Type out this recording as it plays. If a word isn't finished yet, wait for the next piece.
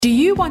Do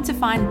you want to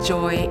find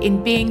joy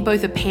in being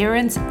both a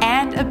parent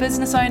and a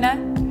business owner?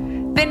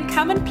 Then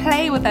come and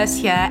play with us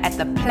here at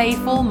the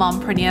Playful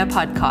Mompreneur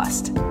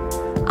podcast.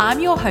 I'm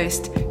your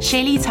host,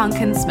 Shelley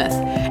Smith,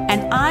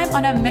 and I'm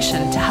on a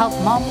mission to help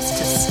moms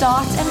to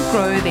start and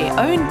grow their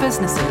own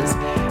businesses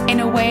in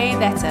a way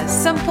that's as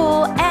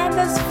simple and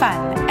as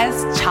fun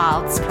as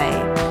child's play.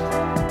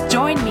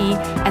 Join me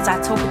as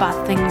I talk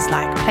about things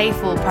like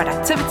playful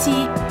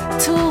productivity,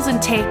 tools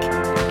and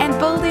tech, and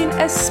building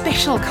a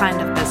special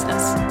kind of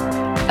business.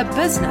 A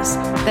business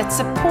that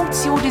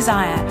supports your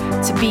desire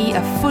to be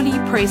a fully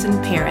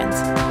present parent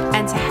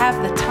and to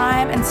have the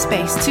time and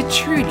space to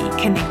truly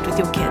connect with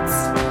your kids.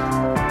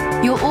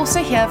 You'll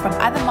also hear from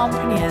other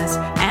mompreneurs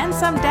and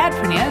some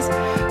dadpreneurs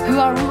who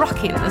are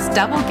rocking this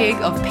double gig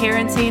of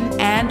parenting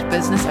and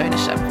business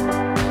ownership,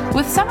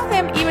 with some of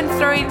them even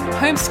throwing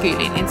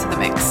homeschooling into the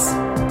mix.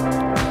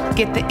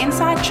 Get the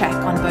inside track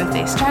on both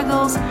their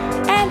struggles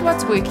and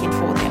what's working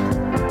for them.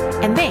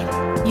 And then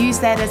use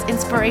that as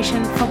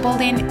inspiration for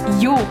building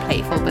your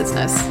playful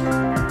business.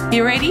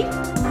 You ready?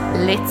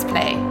 Let's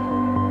play.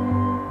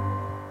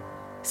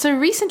 So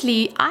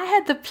recently, I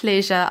had the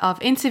pleasure of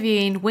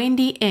interviewing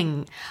Wendy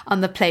Ng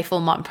on the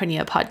Playful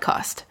Mompreneur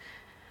podcast.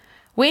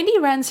 Wendy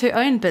runs her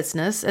own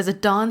business as a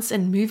dance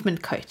and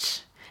movement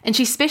coach, and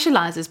she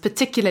specializes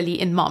particularly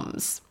in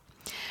moms.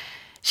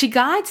 She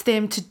guides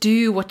them to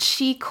do what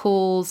she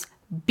calls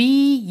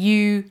be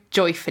you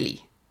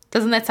joyfully.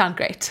 Doesn't that sound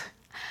great?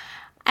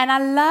 And I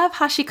love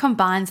how she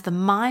combines the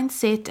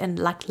mindset and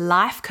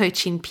life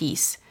coaching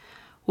piece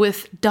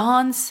with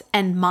dance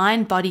and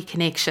mind-body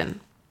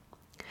connection.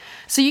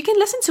 So you can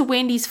listen to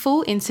Wendy's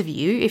full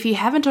interview, if you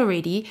haven't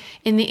already,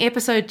 in the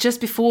episode just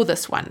before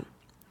this one.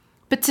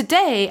 But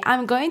today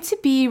I'm going to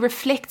be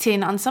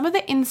reflecting on some of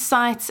the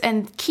insights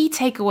and key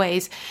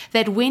takeaways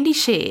that Wendy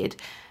shared,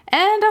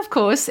 and of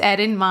course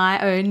adding my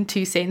own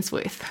 2 cents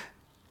worth.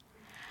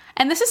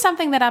 And this is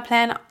something that I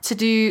plan to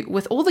do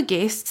with all the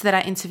guests that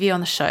I interview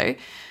on the show,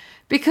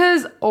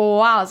 because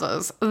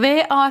wowzers,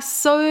 there are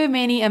so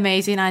many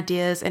amazing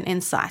ideas and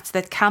insights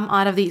that come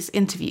out of these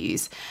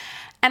interviews.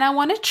 And I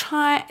want to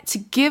try to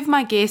give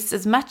my guests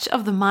as much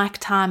of the mic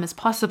time as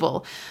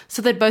possible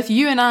so that both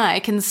you and I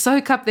can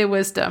soak up their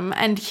wisdom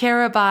and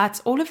hear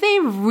about all of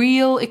their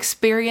real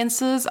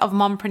experiences of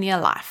mompreneur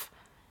life.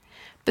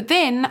 But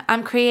then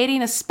I'm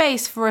creating a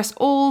space for us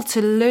all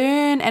to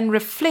learn and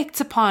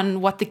reflect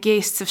upon what the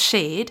guests have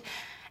shared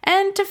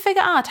and to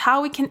figure out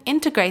how we can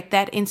integrate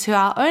that into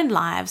our own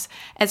lives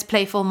as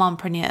playful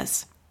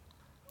mompreneurs.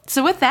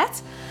 So with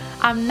that,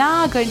 I'm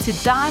now going to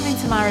dive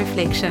into my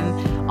reflection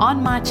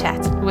on my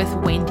chat with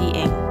Wendy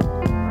Ng.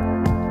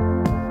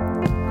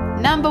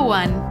 Number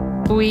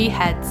 1, we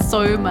had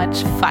so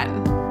much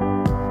fun.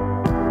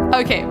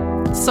 Okay,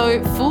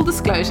 so full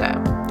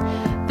disclosure.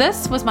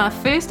 This was my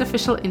first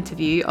official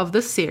interview of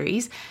this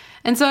series,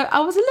 and so I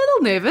was a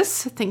little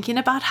nervous thinking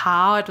about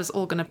how it was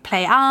all going to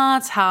play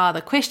out, how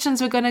the questions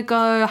were going to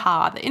go,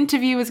 how the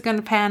interview was going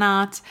to pan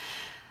out.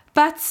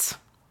 But,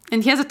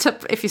 and here's a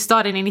tip if you're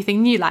starting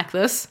anything new like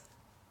this,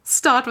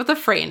 start with a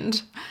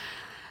friend.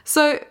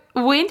 So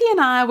Wendy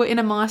and I were in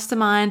a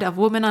mastermind of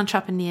women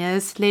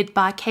entrepreneurs led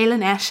by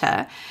Kaylin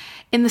Asher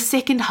in the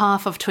second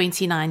half of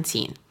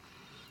 2019.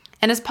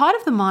 And as part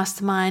of the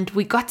mastermind,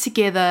 we got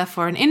together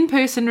for an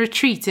in-person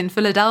retreat in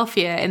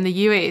Philadelphia in the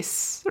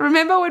US.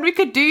 Remember when we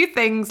could do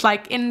things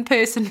like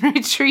in-person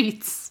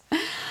retreats?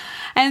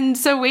 And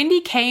so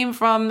Wendy came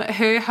from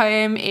her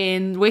home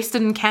in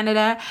Western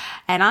Canada,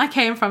 and I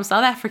came from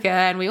South Africa,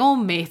 and we all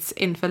met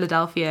in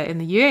Philadelphia in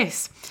the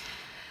US.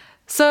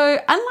 So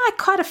unlike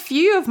quite a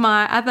few of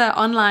my other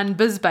online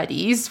biz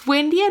buddies,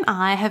 Wendy and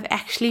I have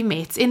actually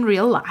met in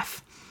real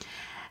life.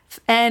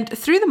 And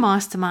through the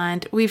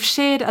mastermind, we've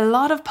shared a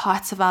lot of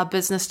parts of our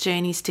business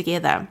journeys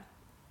together.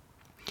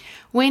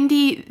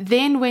 Wendy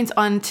then went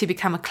on to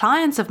become a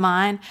client of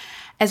mine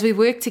as we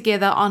worked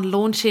together on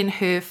launching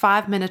her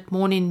 5-minute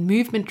morning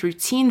movement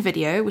routine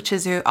video, which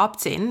is her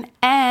opt-in,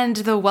 and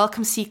the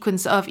welcome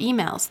sequence of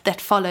emails that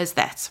follows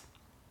that.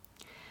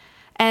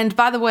 And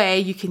by the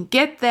way, you can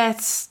get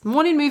that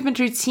morning movement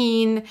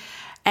routine,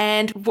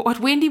 and what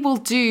Wendy will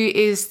do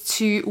is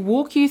to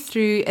walk you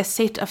through a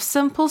set of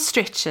simple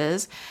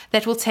stretches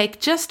that will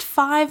take just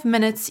 5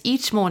 minutes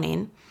each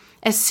morning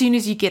as soon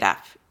as you get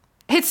up.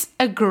 It's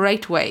a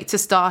great way to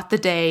start the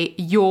day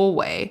your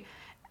way,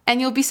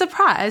 and you'll be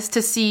surprised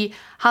to see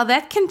how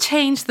that can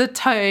change the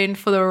tone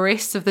for the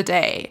rest of the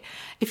day.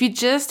 If you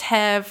just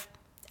have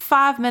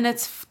 5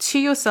 minutes to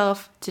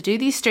yourself to do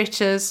these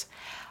stretches,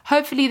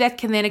 hopefully that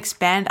can then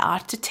expand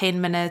out to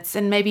 10 minutes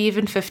and maybe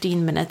even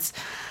 15 minutes.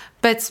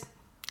 But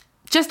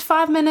just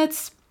 5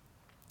 minutes,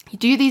 you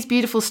do these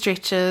beautiful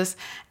stretches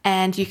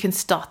and you can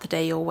start the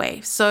day your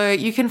way. So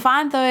you can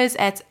find those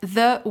at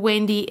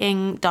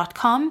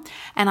thewending.com,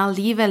 and I'll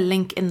leave a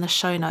link in the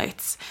show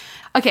notes.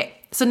 Okay,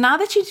 so now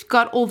that you've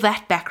got all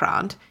that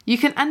background, you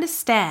can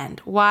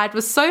understand why it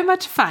was so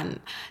much fun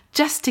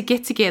just to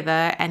get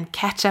together and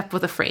catch up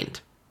with a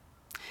friend.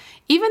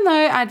 Even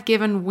though I'd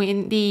given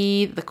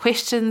Wendy the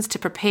questions to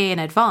prepare in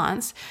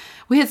advance,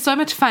 we had so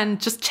much fun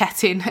just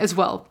chatting as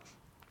well.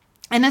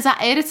 And as I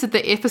edited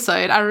the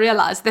episode, I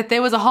realized that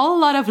there was a whole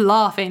lot of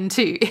laughing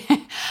too.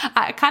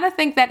 I kind of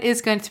think that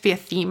is going to be a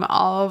theme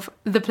of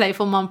the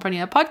Playful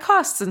Mompreneur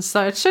podcasts, and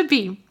so it should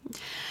be.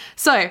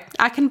 So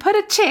I can put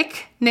a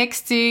check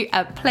next to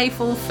a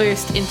playful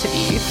first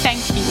interview.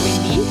 Thank you,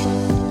 Wendy.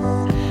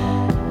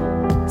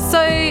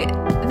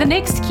 So the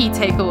next key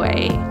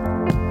takeaway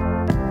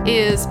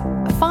is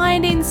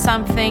finding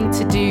something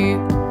to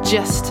do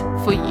just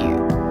for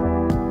you.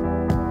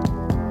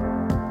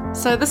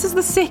 So this is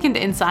the second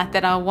insight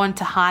that I want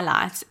to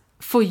highlight.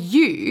 For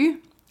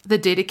you, the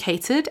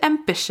dedicated,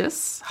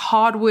 ambitious,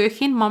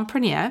 hardworking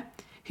mompreneur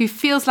who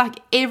feels like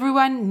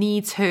everyone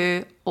needs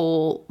her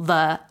all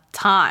the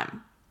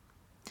time.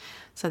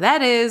 So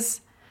that is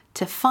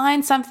to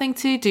find something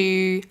to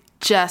do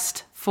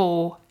just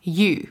for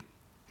you.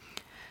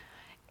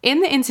 In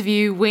the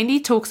interview,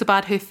 Wendy talks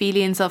about her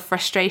feelings of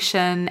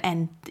frustration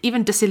and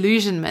even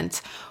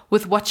disillusionment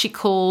with what she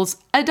calls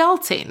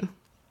adulting.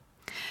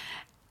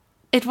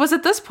 It was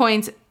at this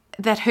point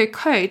that her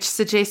coach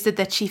suggested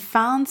that she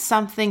found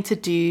something to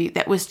do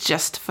that was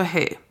just for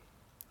her.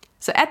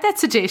 So at that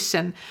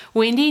suggestion,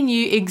 Wendy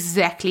knew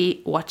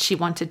exactly what she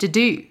wanted to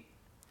do.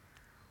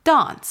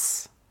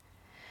 Dance.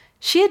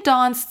 She had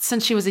danced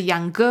since she was a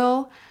young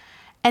girl,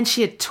 and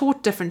she had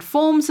taught different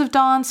forms of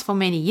dance for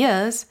many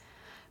years,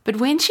 but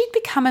when she'd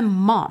become a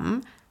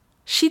mom,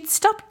 she'd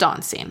stopped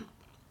dancing.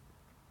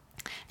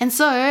 And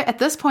so at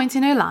this point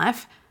in her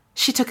life,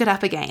 she took it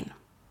up again.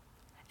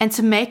 And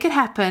to make it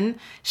happen,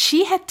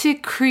 she had to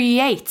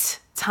create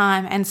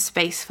time and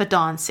space for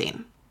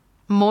dancing.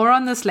 More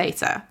on this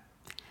later.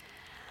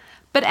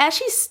 But as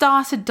she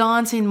started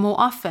dancing more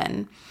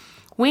often,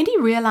 Wendy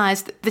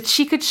realized that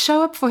she could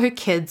show up for her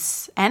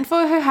kids and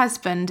for her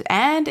husband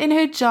and in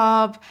her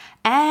job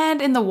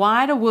and in the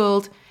wider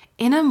world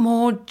in a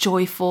more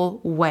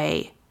joyful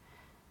way.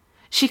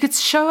 She could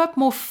show up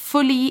more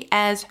fully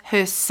as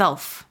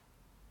herself.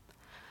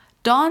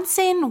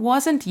 Dancing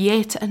wasn't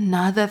yet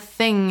another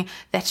thing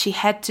that she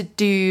had to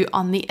do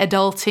on the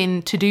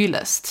adulting to-do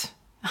list.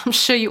 I'm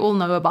sure you all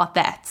know about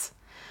that.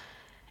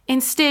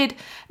 Instead,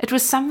 it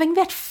was something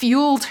that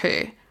fueled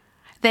her,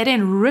 that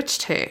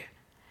enriched her,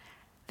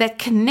 that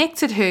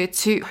connected her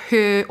to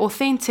her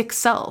authentic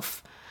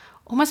self,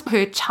 almost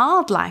her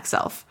childlike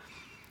self.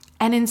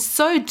 And in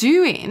so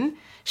doing,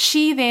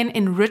 she then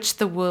enriched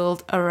the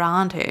world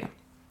around her.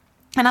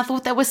 And I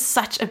thought that was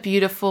such a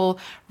beautiful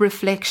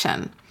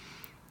reflection.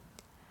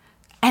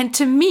 And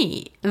to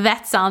me,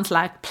 that sounds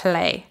like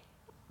play.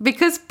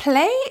 Because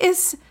play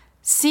is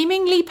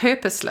seemingly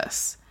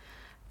purposeless,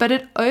 but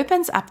it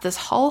opens up this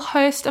whole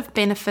host of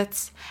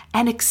benefits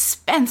and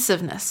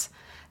expansiveness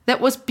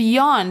that was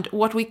beyond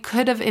what we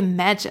could have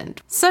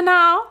imagined. So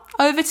now,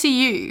 over to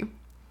you.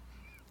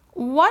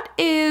 What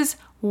is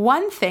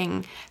one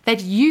thing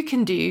that you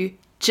can do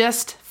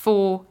just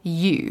for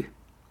you?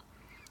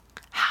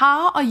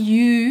 How are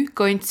you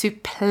going to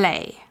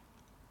play?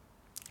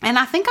 And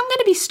I think I'm going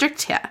to be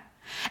strict here.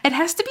 It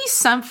has to be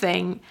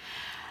something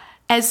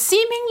as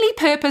seemingly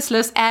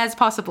purposeless as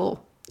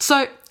possible.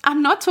 So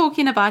I'm not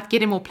talking about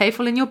getting more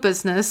playful in your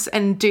business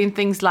and doing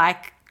things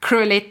like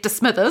Cruellette de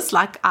Smithers,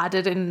 like I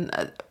did in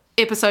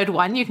episode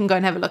 1. You can go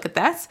and have a look at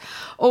that.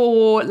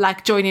 Or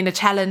like joining a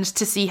challenge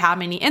to see how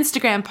many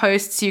Instagram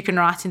posts you can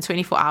write in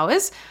 24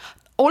 hours.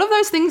 All of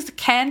those things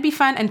can be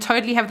fun and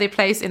totally have their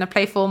place in a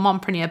playful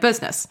mompreneur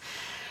business.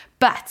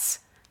 But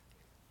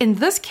in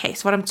this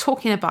case, what I'm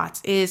talking about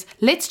is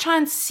let's try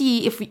and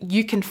see if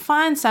you can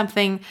find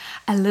something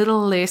a little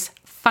less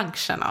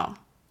functional.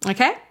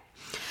 Okay?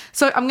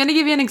 So I'm going to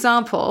give you an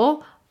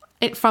example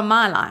from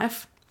my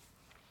life.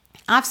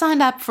 I've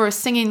signed up for a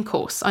singing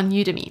course on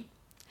Udemy.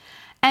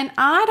 And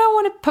I don't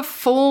want to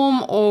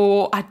perform,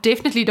 or I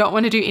definitely don't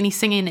want to do any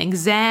singing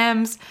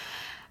exams,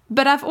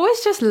 but I've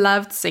always just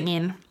loved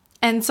singing.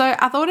 And so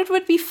I thought it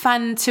would be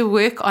fun to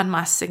work on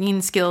my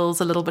singing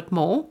skills a little bit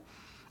more.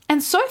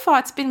 And so far,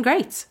 it's been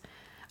great.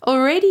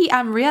 Already,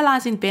 I'm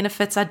realizing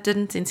benefits I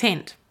didn't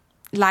intend.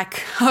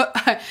 Like,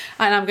 and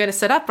I'm going to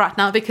sit up right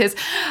now because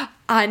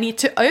I need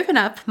to open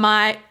up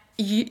my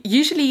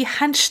usually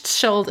hunched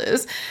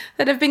shoulders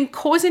that have been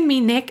causing me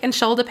neck and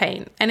shoulder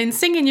pain. And in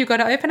singing, you've got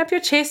to open up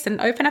your chest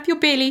and open up your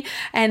belly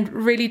and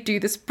really do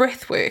this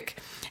breath work.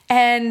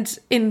 And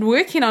in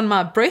working on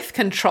my breath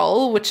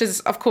control, which is,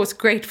 of course,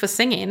 great for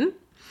singing,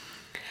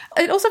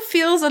 it also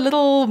feels a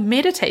little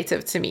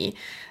meditative to me.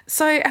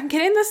 So I'm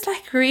getting this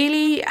like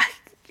really,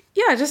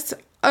 just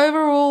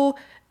overall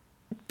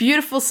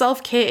beautiful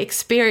self-care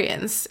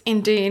experience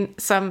in doing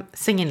some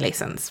singing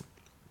lessons.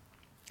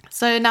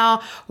 So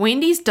now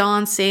Wendy's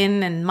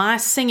dancing and my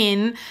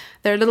singing,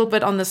 they're a little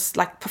bit on this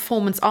like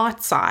performance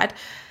art side.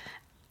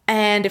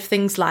 And if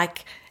things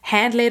like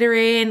hand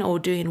lettering or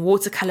doing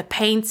watercolor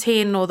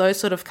painting or those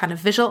sort of kind of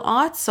visual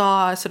arts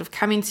are sort of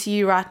coming to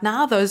you right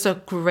now, those are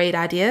great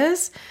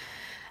ideas.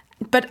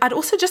 But I'd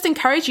also just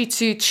encourage you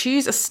to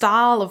choose a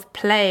style of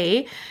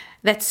play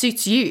that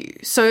suits you.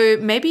 So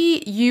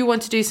maybe you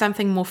want to do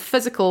something more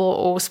physical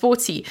or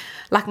sporty,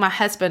 like my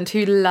husband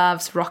who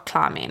loves rock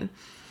climbing.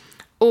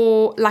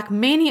 or like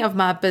many of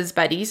my biz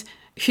buddies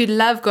who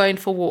love going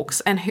for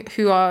walks and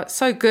who are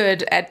so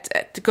good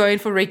at going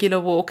for regular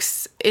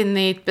walks in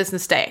their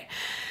business day.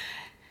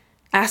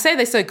 I say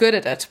they're so good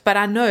at it, but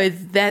I know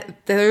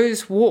that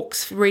those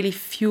walks really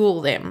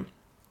fuel them.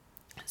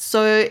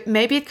 So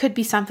maybe it could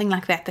be something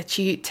like that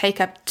you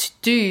take up to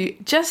do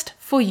just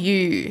for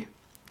you.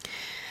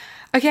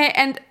 Okay,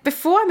 and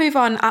before I move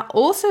on, I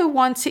also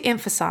want to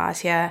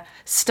emphasize here,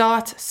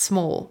 start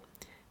small.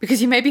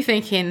 Because you may be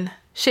thinking,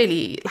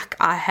 Shelley, like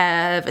I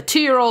have a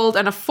 2-year-old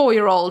and a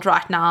 4-year-old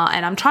right now,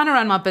 and I'm trying to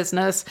run my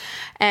business,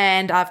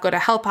 and I've got to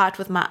help out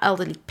with my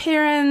elderly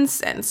parents,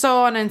 and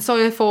so on and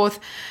so forth.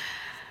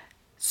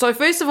 So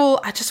first of all,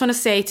 I just want to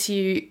say to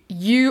you,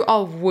 you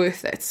are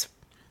worth it.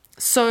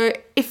 So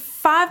if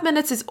 5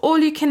 minutes is all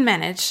you can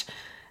manage,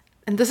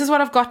 and this is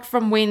what I've got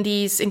from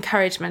Wendy's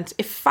encouragement,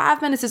 if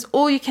 5 minutes is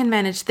all you can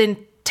manage, then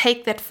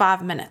take that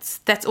 5 minutes.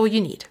 That's all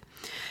you need.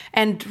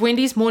 And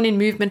Wendy's morning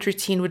movement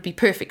routine would be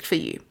perfect for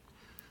you.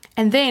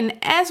 And then,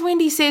 as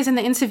Wendy says in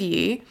the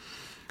interview,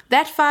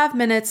 that 5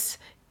 minutes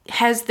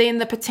has then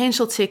the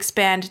potential to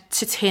expand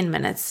to 10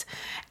 minutes.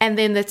 And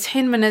then the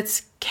 10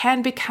 minutes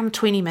can become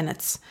 20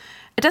 minutes.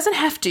 It doesn't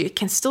have to. It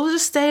can still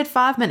just stay at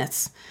 5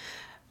 minutes.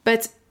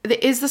 But there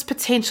is this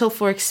potential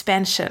for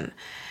expansion.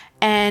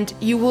 And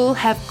you will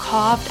have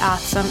carved out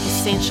some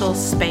essential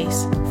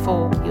space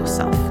for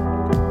yourself.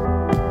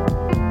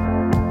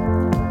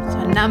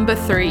 So number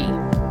 3,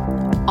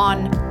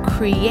 on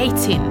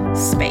creating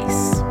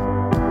space.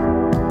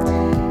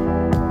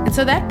 And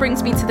so that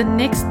brings me to the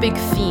next big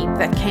theme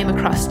that came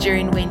across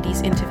during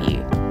Wendy's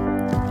interview.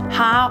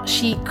 How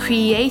she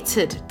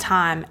created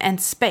time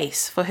and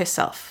space for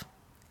herself.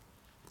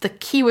 The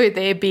keyword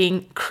there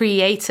being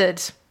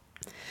created.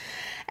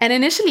 And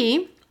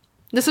initially,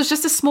 this was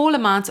just a small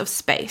amount of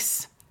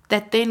space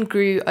that then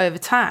grew over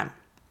time.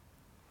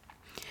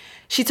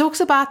 She talks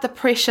about the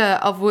pressure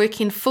of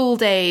working full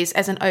days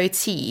as an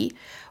OT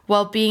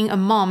while being a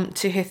mom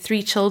to her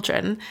 3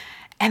 children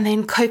and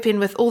then coping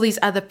with all these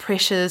other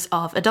pressures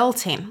of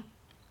adulting.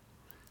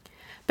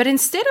 But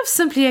instead of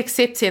simply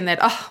accepting that,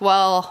 oh,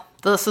 well,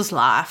 this is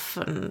life,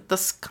 and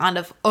this kind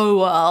of, oh,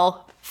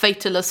 well,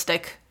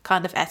 fatalistic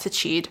kind of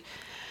attitude,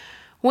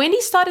 Wendy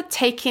started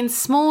taking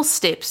small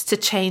steps to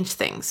change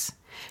things.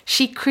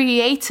 She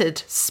created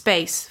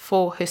space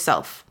for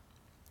herself.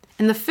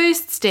 And the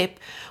first step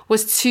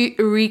was to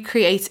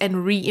recreate and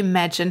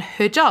reimagine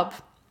her job.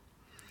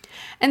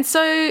 And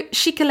so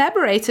she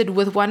collaborated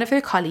with one of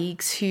her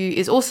colleagues who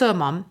is also a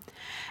mom,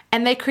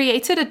 and they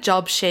created a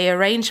job share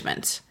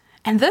arrangement.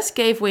 And this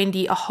gave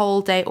Wendy a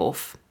whole day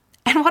off.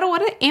 And what I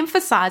want to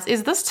emphasize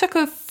is this took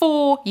her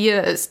 4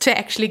 years to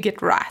actually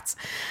get right.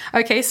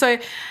 Okay, so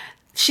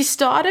she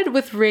started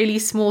with really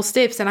small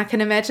steps, and I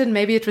can imagine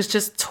maybe it was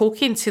just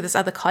talking to this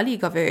other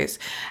colleague of hers,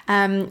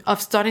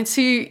 of starting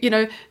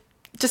to,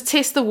 just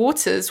test the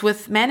waters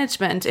with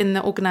management in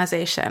the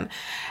organization.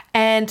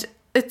 And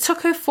it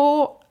took her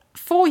 4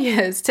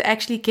 years to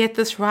actually get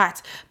this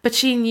right, but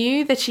she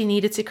knew that she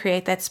needed to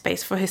create that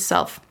space for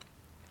herself.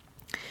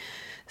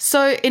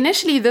 So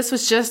initially, this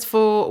was just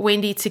for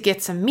Wendy to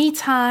get some me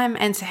time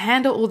and to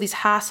handle all these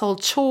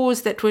household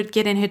chores that would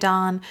get in her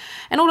down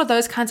and all of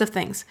those kinds of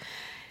things.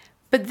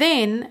 But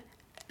then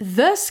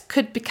this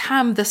could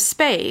become the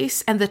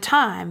space and the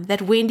time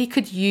that Wendy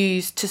could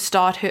use to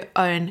start her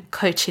own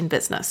coaching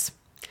business.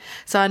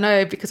 So I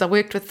know because I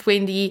worked with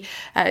Wendy,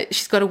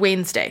 she's got a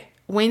Wednesday.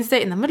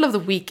 Wednesday in the middle of the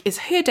week is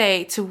her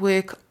day to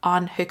work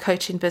on her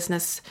coaching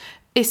business,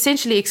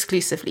 essentially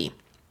exclusively.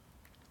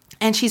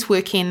 And she's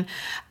working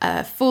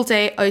a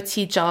full-day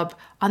OT job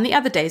on the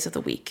other days of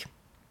the week.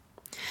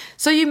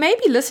 So you may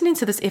be listening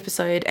to this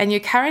episode and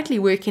you're currently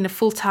working a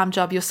full-time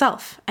job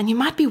yourself. And you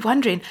might be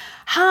wondering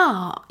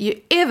how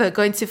you're ever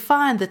going to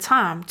find the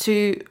time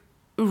to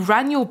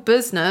run your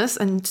business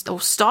or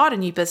start a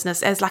new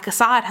business as like a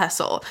side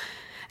hustle.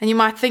 And you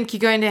might think you're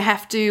going to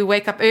have to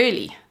wake up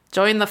early,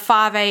 join the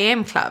 5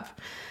 a.m. club.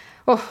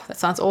 Oh, that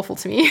sounds awful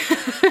to me.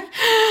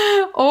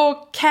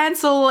 Or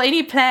cancel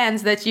any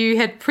plans that you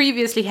had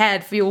previously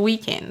had for your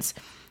weekends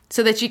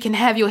so that you can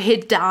have your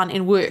head down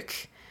in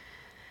work.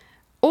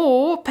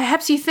 Or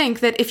perhaps you think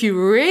that if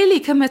you're really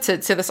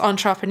committed to this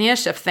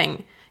entrepreneurship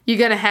thing, you're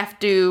going to have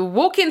to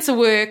walk into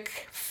work,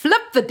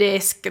 flip the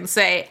desk and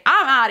say,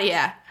 I'm out of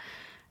here.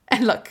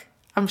 And look,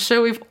 I'm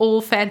sure we've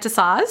all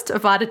fantasized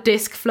about a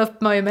desk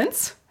flip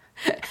moment.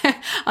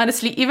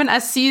 Honestly, even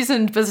as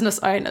seasoned business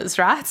owners,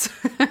 right?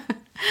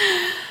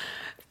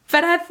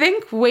 But I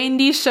think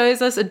Wendy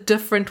shows us a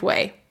different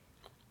way.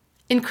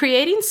 In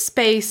creating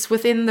space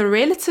within the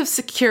relative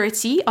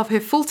security of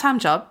her full-time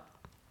job,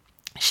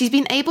 she's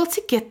been able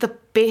to get the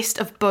best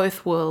of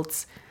both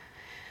worlds.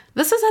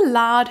 This has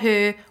allowed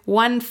her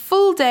 1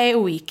 full day a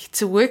week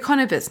to work on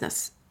her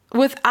business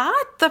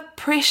without the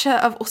pressure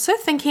of also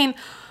thinking,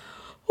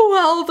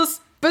 well,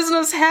 this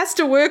business has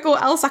to work or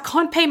else I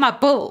can't pay my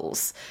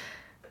bills.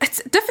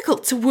 It's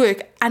difficult to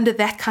work under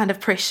that kind of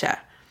pressure.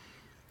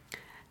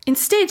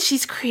 Instead,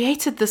 she's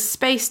created this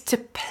space to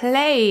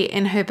play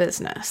in her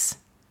business.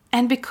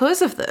 And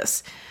because of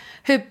this,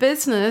 Her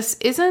business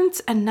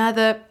isn't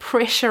another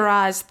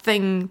pressurized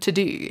thing to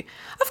do.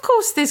 Of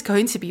course, there's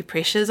going to be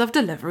pressures of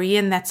delivery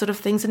and that sort of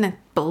things, and then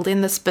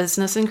building this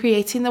business and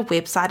creating the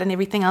website and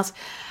everything else.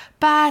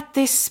 But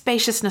there's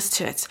spaciousness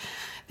to it.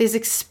 There's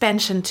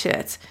expansion to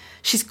it.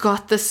 She's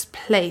got this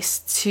place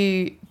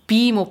to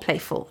be more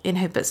playful in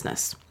her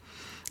business,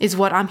 is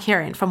what I'm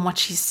hearing from what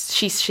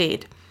she's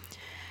shared.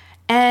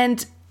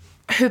 And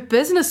her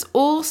business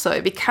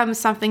also becomes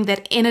something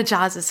that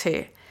energizes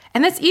her.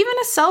 And that's even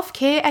a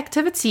self-care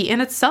activity in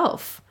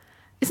itself.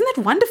 Isn't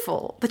it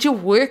wonderful that your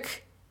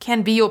work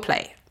can be your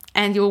play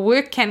and your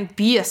work can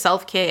be a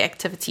self-care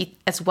activity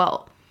as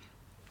well?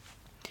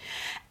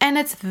 And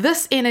it's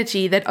this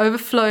energy that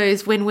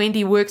overflows when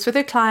Wendy works with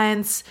her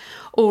clients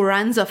or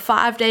runs a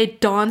 5-day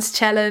dance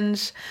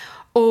challenge,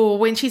 or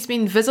when she's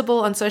been visible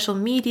on social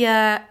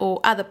media or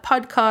other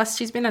podcasts.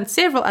 She's been on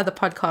several other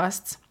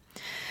podcasts.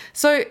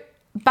 So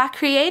by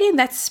creating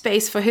that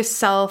space for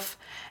herself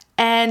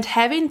and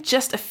having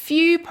just a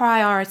few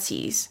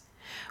priorities,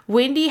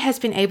 Wendy has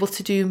been able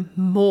to do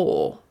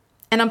more.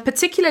 And I'm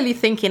particularly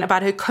thinking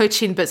about her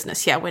coaching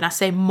business here when I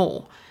say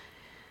more.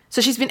 So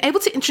she's been able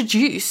to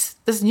introduce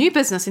this new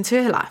business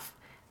into her life,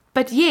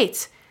 but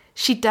yet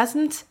she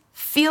doesn't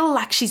feel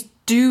like she's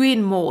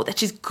doing more, that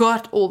she's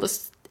got all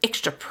this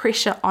extra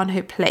pressure on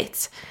her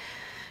plate.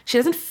 She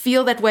doesn't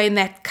feel that way in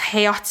that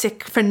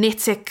chaotic,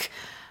 frenetic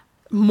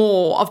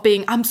more of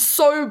being, I'm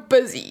so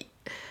busy.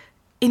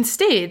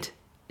 Instead,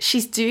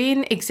 she's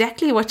doing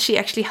exactly what she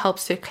actually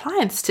helps her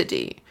clients to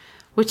do,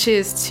 which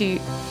is to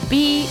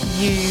be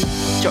you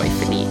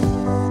joyfully.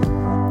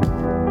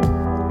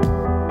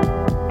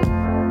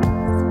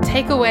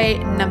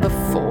 Takeaway number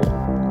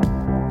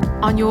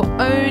 4, on your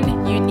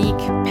own unique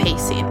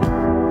pacing.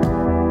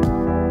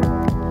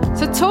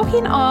 So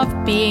talking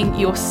of being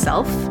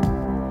yourself,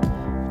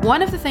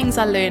 one of the things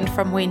I learned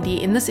from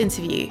Wendy in this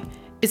interview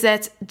is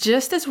that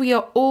just as we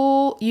are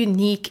all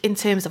unique in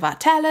terms of our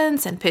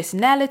talents and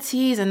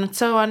personalities and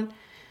so on,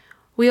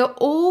 we are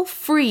all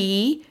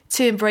free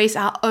to embrace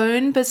our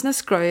own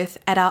business growth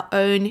at our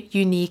own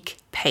unique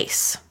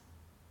pace.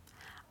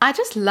 I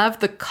just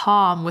love the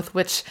calm with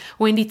which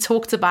Wendy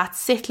talked about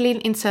settling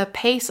into a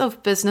pace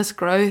of business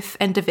growth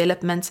and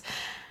development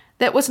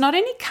that was not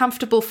only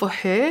comfortable for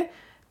her,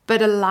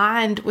 but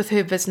aligned with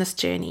her business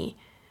journey.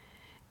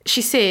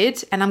 She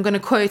said, and I'm going to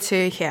quote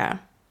her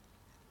here,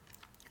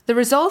 "The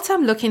results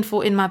I'm looking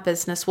for in my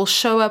business will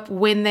show up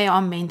when they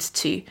are meant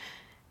to,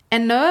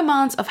 and no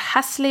amount of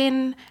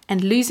hustling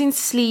and losing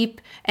sleep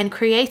and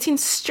creating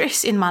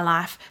stress in my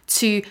life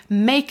to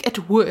make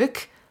it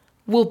work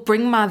will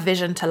bring my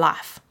vision to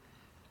life.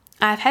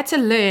 I've had to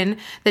learn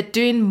that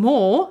doing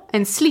more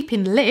and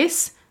sleeping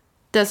less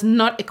does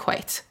not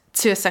equate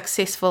to a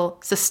successful,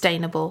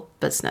 sustainable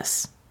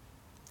business."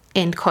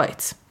 End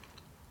quote.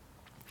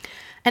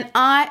 And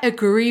I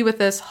agree with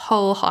this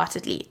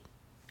wholeheartedly.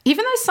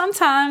 Even though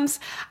sometimes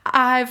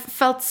I've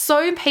felt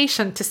so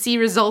impatient to see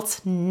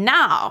results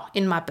now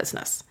in my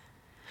business.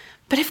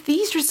 But if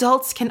these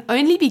results can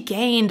only be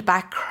gained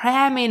by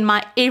cramming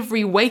my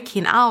every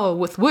waking hour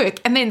with work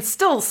and then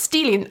still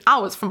stealing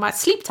hours from my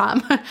sleep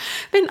time,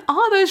 then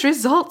are those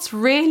results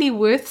really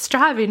worth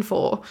striving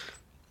for?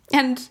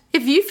 And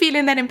if you feel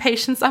in that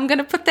impatience, I'm going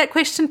to put that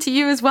question to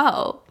you as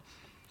well.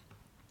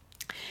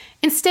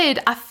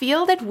 Instead, I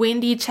feel that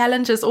Wendy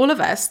challenges all of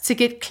us to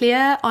get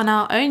clear on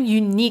our own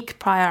unique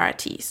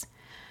priorities,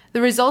 the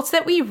results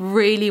that we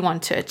really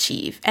want to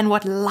achieve and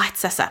what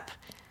lights us up.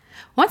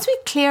 Once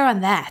we're clear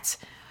on that,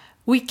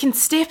 we can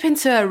step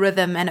into a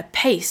rhythm and a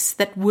pace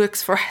that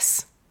works for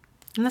us.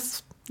 And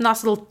that's a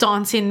nice little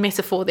dancing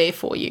metaphor there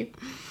for you.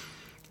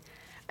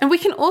 And we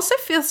can also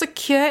feel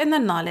secure in the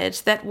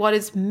knowledge that what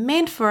is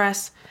meant for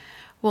us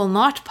will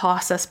not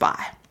pass us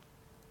by.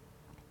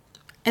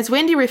 As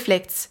Wendy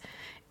reflects,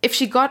 if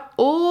she got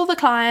all the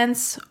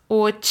clients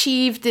or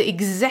achieved the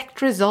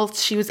exact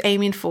results she was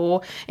aiming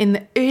for in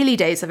the early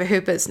days of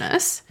her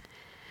business,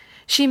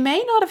 she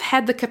may not have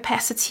had the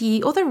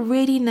capacity or the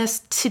readiness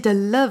to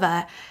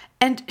deliver,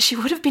 and she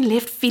would have been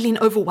left feeling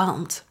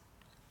overwhelmed.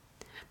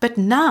 But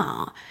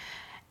now,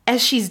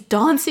 as she's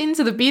dancing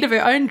to the beat of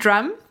her own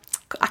drum,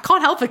 I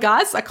can't help it,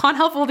 guys. I can't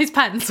help all these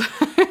puns.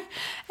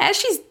 As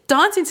she's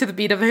dancing to the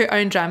beat of her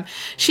own drum,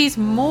 she's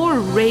more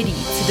ready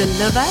to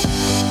deliver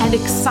and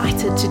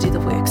excited to do the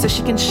work so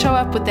she can show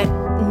up with that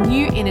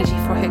new energy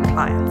for her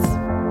clients.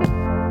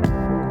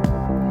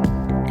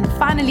 And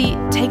finally,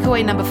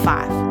 takeaway number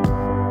 5,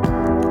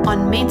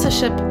 on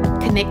mentorship,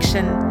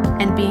 connection,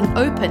 and being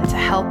open to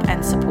help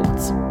and support.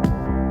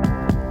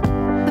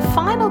 The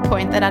final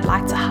point that I'd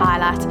like to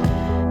highlight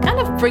kind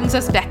of brings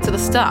us back to the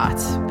start,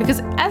 because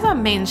as I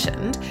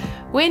mentioned,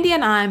 Wendy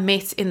and I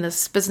met in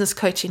this business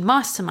coaching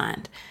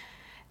mastermind,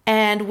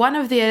 and one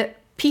of the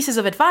pieces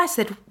of advice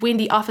that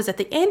Wendy offers at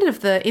the end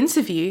of the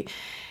interview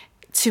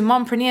to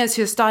mompreneurs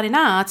who are starting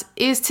out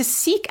is to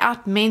seek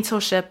out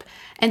mentorship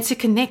and to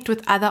connect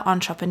with other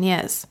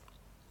entrepreneurs.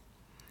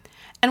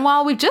 And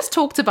while we've just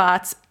talked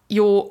about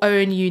your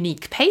own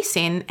unique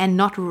pacing and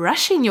not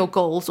rushing your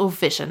goals or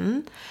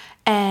vision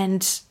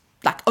and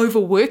like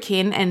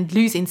overworking and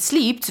losing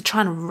sleep to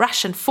try and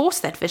rush and force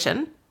that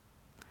vision.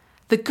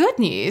 The good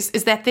news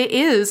is that there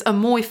is a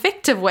more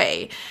effective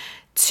way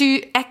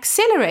to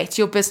accelerate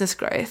your business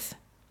growth.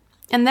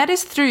 And that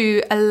is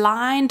through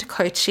aligned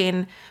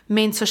coaching,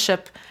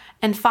 mentorship,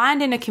 and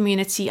finding a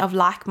community of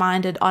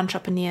like-minded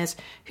entrepreneurs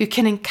who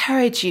can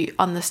encourage you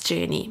on this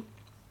journey.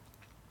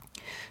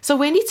 So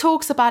Wendy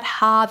talks about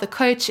how the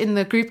coach in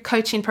the group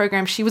coaching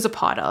program she was a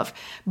part of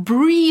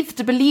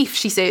breathed belief,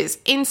 she says,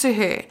 into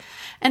her.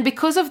 And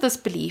because of this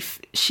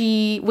belief,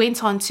 she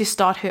went on to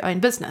start her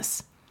own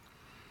business.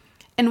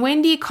 And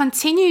Wendy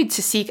continued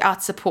to seek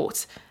out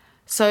support.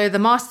 So the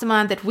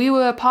mastermind that we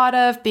were a part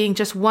of being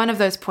just one of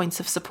those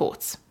points of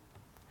support.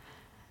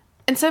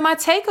 And so my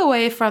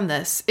takeaway from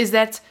this is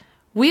that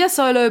we are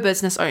solo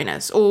business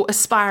owners or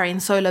aspiring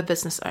solo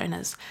business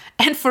owners.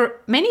 And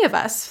for many of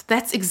us,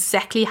 that's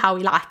exactly how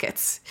we like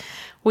it.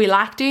 We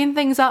like doing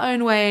things our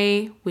own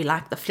way. We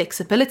like the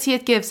flexibility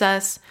it gives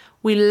us.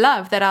 We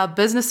love that our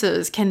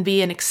businesses can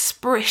be an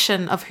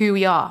expression of who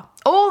we are.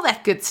 All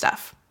that good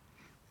stuff.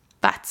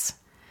 But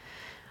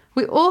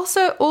we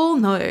also all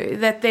know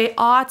that there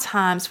are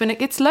times when it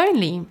gets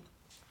lonely,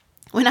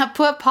 when our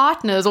poor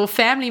partners or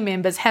family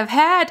members have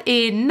had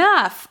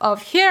enough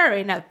of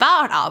hearing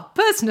about our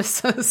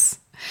businesses,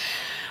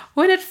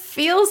 when it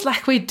feels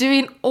like we're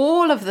doing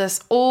all of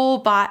this all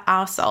by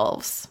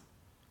ourselves.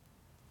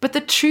 But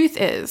the truth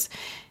is,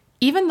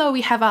 even though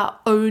we have our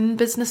own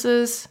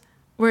businesses,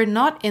 we're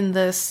not in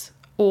this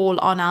all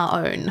on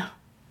our own.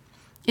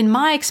 In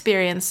my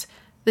experience,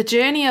 the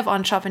journey of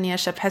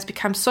entrepreneurship has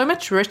become so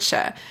much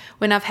richer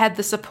when I've had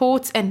the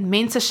support and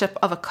mentorship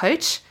of a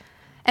coach.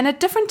 And at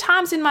different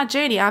times in my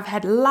journey, I've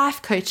had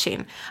life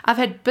coaching, I've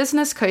had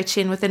business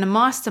coaching within a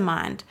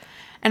mastermind.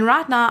 And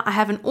right now I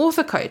have an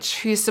author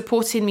coach who's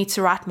supporting me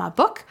to write my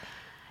book.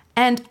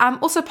 And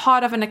I'm also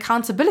part of an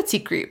accountability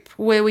group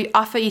where we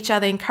offer each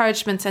other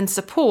encouragement and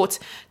support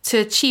to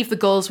achieve the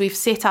goals we've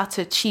set out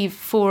to achieve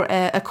for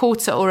a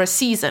quarter or a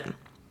season.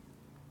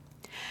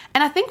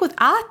 And I think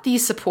without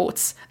these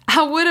supports,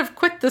 I would have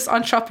quit this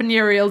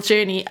entrepreneurial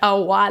journey a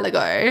while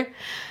ago.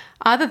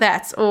 Either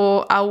that,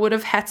 or I would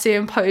have had to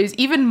impose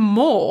even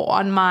more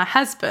on my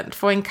husband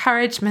for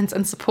encouragement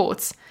and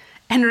support.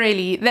 And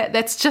really,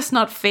 that's just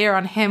not fair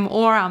on him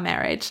or our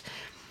marriage.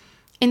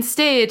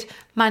 Instead,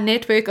 my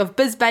network of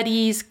biz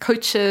buddies,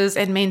 coaches,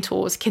 and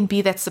mentors can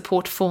be that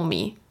support for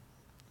me.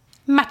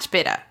 Much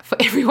better for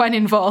everyone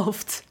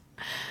involved.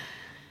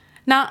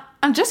 Now,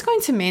 I'm just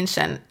going to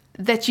mention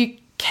that you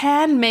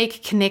can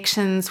make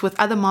connections with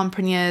other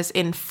mompreneurs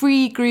in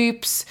free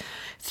groups,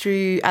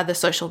 through other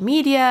social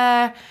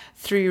media,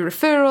 through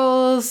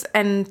referrals,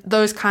 and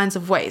those kinds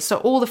of ways. So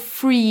all the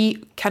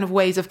free kind of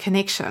ways of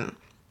connection.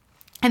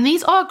 And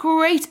these are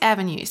great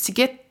avenues to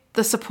get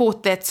the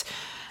support that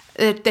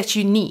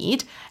you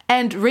need.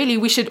 And really,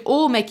 we should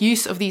all make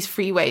use of these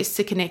free ways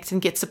to connect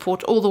and get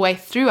support all the way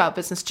through our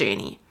business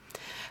journey.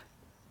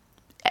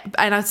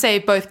 And I'd say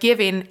both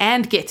give in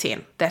and get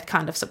in that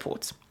kind of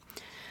support.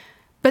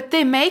 But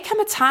there may come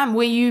a time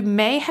where you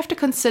may have to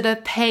consider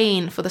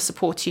paying for the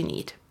support you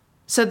need.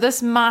 So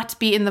this might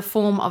be in the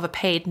form of a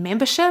paid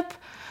membership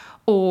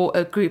or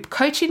a group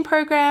coaching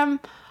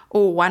program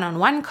or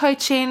one-on-one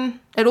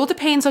coaching. It all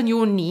depends on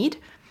your need.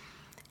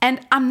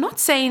 And I'm not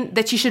saying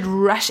that you should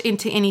rush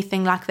into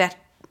anything like that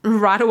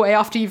right away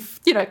after you've,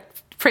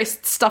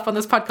 pressed stop on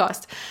this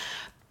podcast.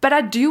 But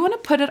I do want to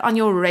put it on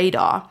your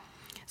radar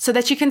so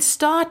that you can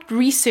start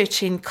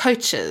researching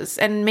coaches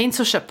and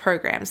mentorship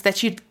programs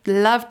that you'd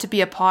love to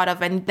be a part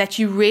of and that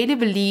you really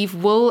believe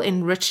will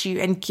enrich you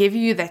and give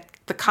you the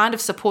kind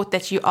of support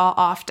that you are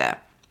after.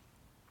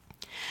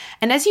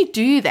 And as you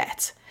do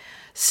that,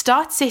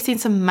 start setting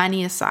some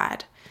money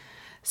aside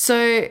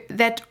so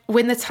that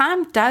when the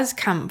time does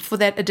come for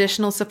that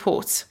additional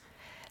support,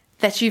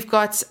 that you've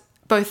got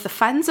both the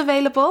funds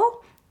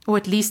available, or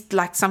at least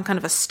like some kind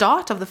of a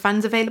start of the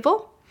funds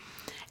available.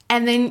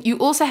 And then you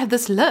also have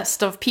this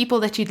list of people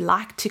that you'd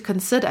like to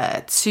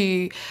consider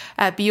to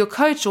be your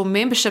coach, or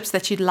memberships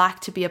that you'd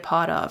like to be a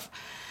part of.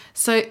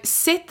 So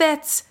set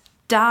that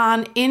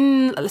down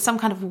in some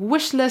kind of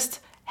wish list,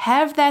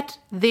 have that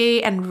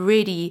there and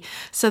ready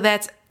so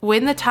that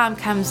when the time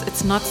comes,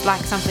 it's not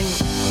like something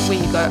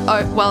where you go,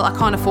 oh, well, I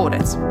can't afford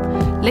it.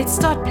 Let's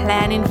start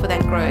planning for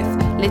that growth.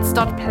 Let's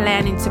start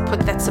planning to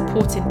put that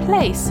support in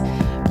place,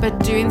 but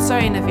doing so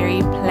in a very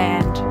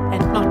planned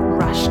and not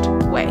rushed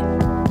way.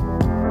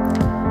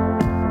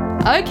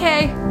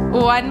 Okay,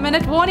 1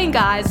 minute warning,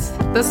 guys.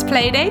 This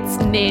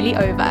playdate's nearly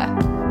over.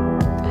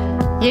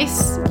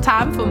 Yes,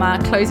 time for my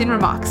closing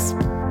remarks.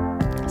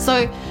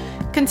 So,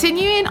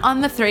 continuing on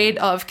the thread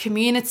of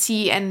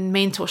community and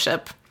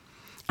mentorship,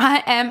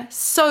 I am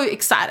so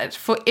excited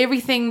for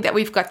everything that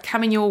we've got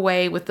coming your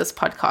way with this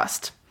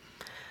podcast.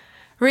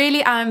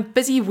 Really, I'm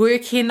busy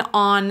working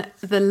on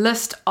the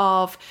list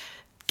of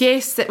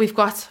guests that we've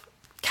got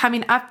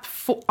coming up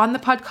on the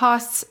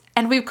podcasts,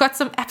 and we've got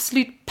some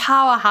absolute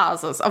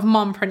powerhouses of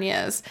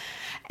mompreneurs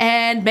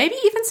and maybe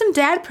even some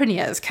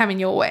dadpreneurs coming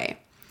your way.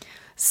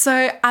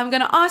 So I'm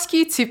going to ask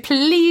you to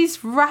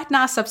please right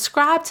now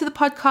subscribe to the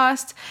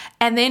podcast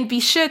and then be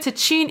sure to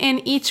tune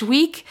in each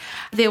week.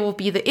 There will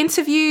be the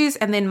interviews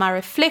and then my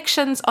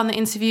reflections on the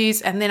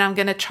interviews, and then I'm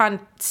going to try and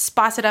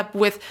spice it up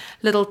with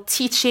little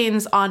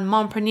teachings on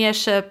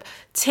mompreneurship,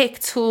 tech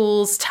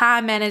tools,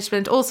 time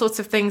management, all sorts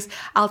of things.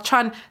 I'll try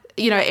and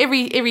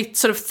every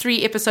sort of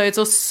 3 episodes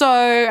or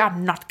so.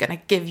 I'm not going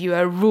to give you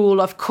a rule,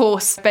 of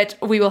course, but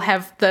we will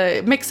have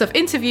the mix of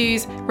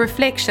interviews,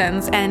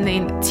 reflections, and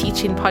then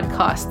teaching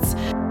podcasts.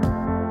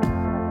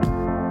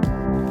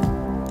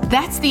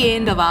 That's the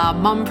end of our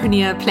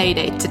Mompreneur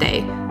Playdate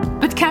today,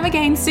 but come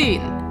again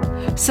soon.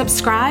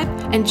 Subscribe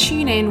and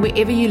tune in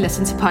wherever you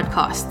listen to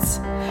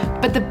podcasts.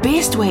 But the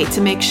best way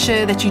to make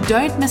sure that you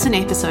don't miss an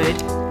episode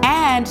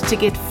and to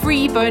get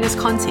free bonus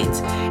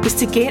content is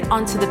to get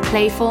onto the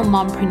Playful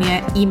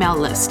Mompreneur email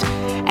list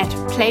at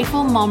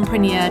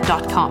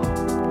playfulmompreneur.com.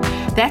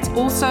 That's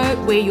also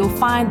where you'll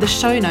find the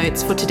show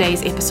notes for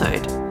today's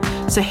episode.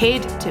 So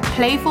head to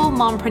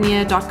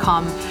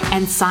playfulmompreneur.com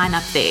and sign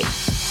up there.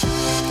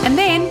 And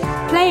then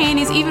playing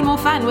is even more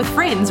fun with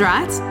friends,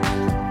 right?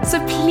 So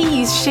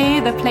please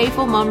share the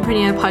Playful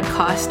Mompreneur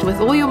podcast with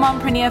all your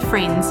mompreneur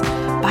friends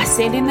by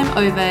sending them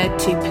over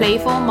to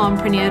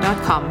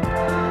playfulmompreneur.com,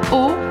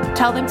 or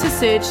tell them to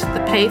search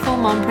The Playful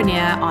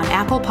Mompreneur on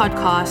Apple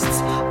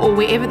Podcasts or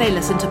wherever they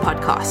listen to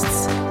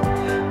podcasts.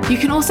 You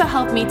can also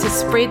help me to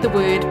spread the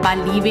word by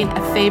leaving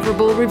a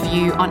favorable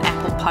review on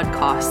Apple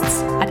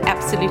Podcasts. I'd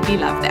absolutely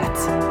love that.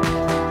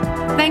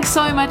 Thanks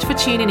so much for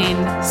tuning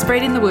in,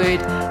 spreading the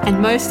word, and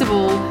most of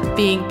all,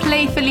 being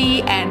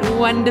playfully and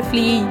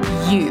wonderfully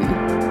you.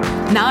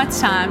 Now it's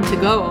time to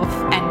go off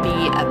and be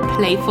a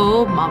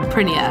playful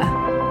mompreneur.